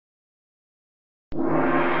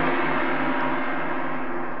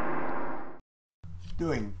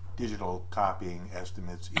Doing digital copying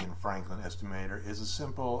estimates in Franklin Estimator is as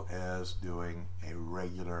simple as doing a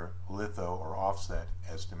regular litho or offset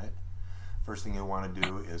estimate. First thing you want to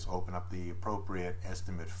do is open up the appropriate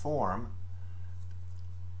estimate form,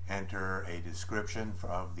 enter a description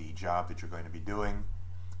of the job that you're going to be doing,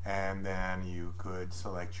 and then you could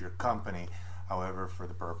select your company. However, for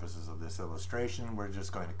the purposes of this illustration, we're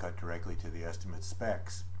just going to cut directly to the estimate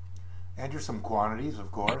specs. Enter some quantities,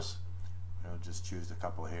 of course. We'll just choose a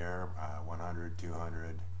couple here, 100,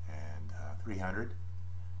 200, and 300,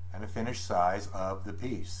 and a finished size of the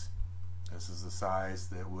piece. This is the size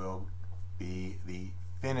that will be the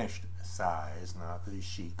finished size, not the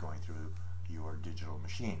sheet going through your digital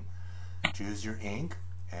machine. Choose your ink,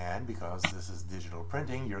 and because this is digital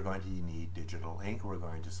printing, you're going to need digital ink. We're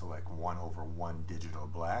going to select 1/1 digital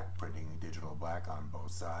black, printing digital black on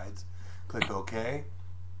both sides. Click OK.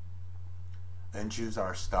 Then choose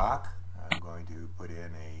our stock. I'm going to put in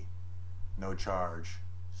a no charge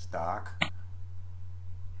stock.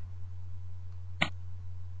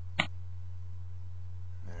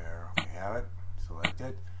 There we have it. Select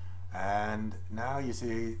it. And now you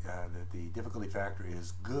see that the difficulty factor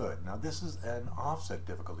is good. Now this is an offset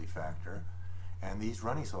difficulty factor, and these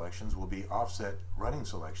running selections will be offset running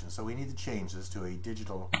selections. So we need to change this to a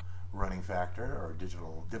digital running factor, or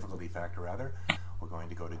digital difficulty factor rather. We're going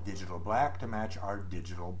to go to digital black to match our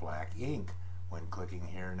digital black ink. When clicking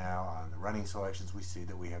here now on the running selections, we see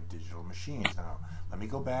that we have digital machines. Now let me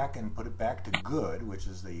go back and put it back to good, which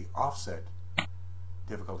is the offset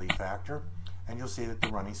difficulty factor, and you'll see that the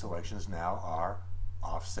running selections now are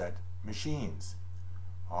offset machines.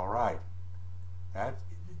 Alright, that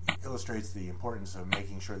illustrates the importance of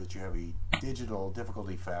making sure that you have a digital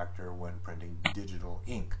difficulty factor when printing digital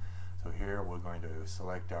ink. So here we're going to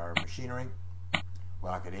select our machinery,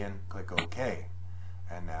 lock it in, click OK,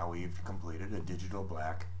 and now we've completed a digital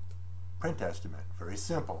black print estimate. Very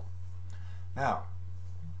simple. Now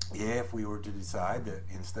if we were to decide that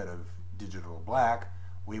instead of digital black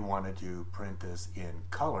we wanted to print this in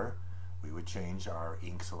color, we would change our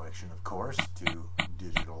ink selection, of course, to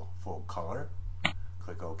digital full color.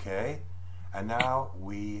 Click OK, and now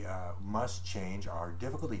we must change our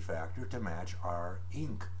difficulty factor to match our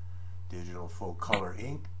ink. Digital full color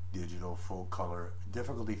ink, digital full color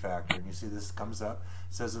difficulty factor, and you see this comes up,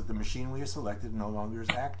 says that the machine we have selected no longer is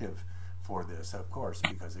active for this, of course,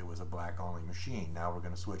 because it was a black only machine. Now we're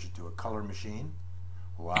going to switch it to a color machine,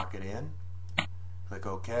 lock it in, click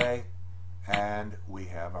OK, and we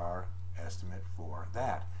have our estimate for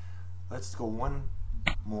that. Let's go one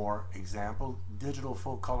more example. Digital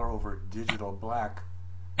full color over digital black.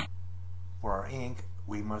 For our ink,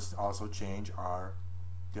 we must also change our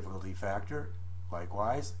difficulty factor.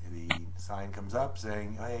 Likewise, the sign comes up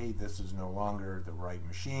saying, hey, this is no longer the right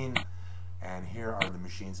machine, and here are the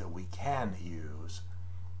machines that we can use.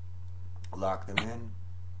 Lock them in,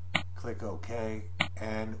 click OK,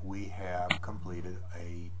 and we have completed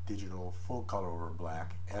a digital full color over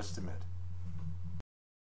black estimate.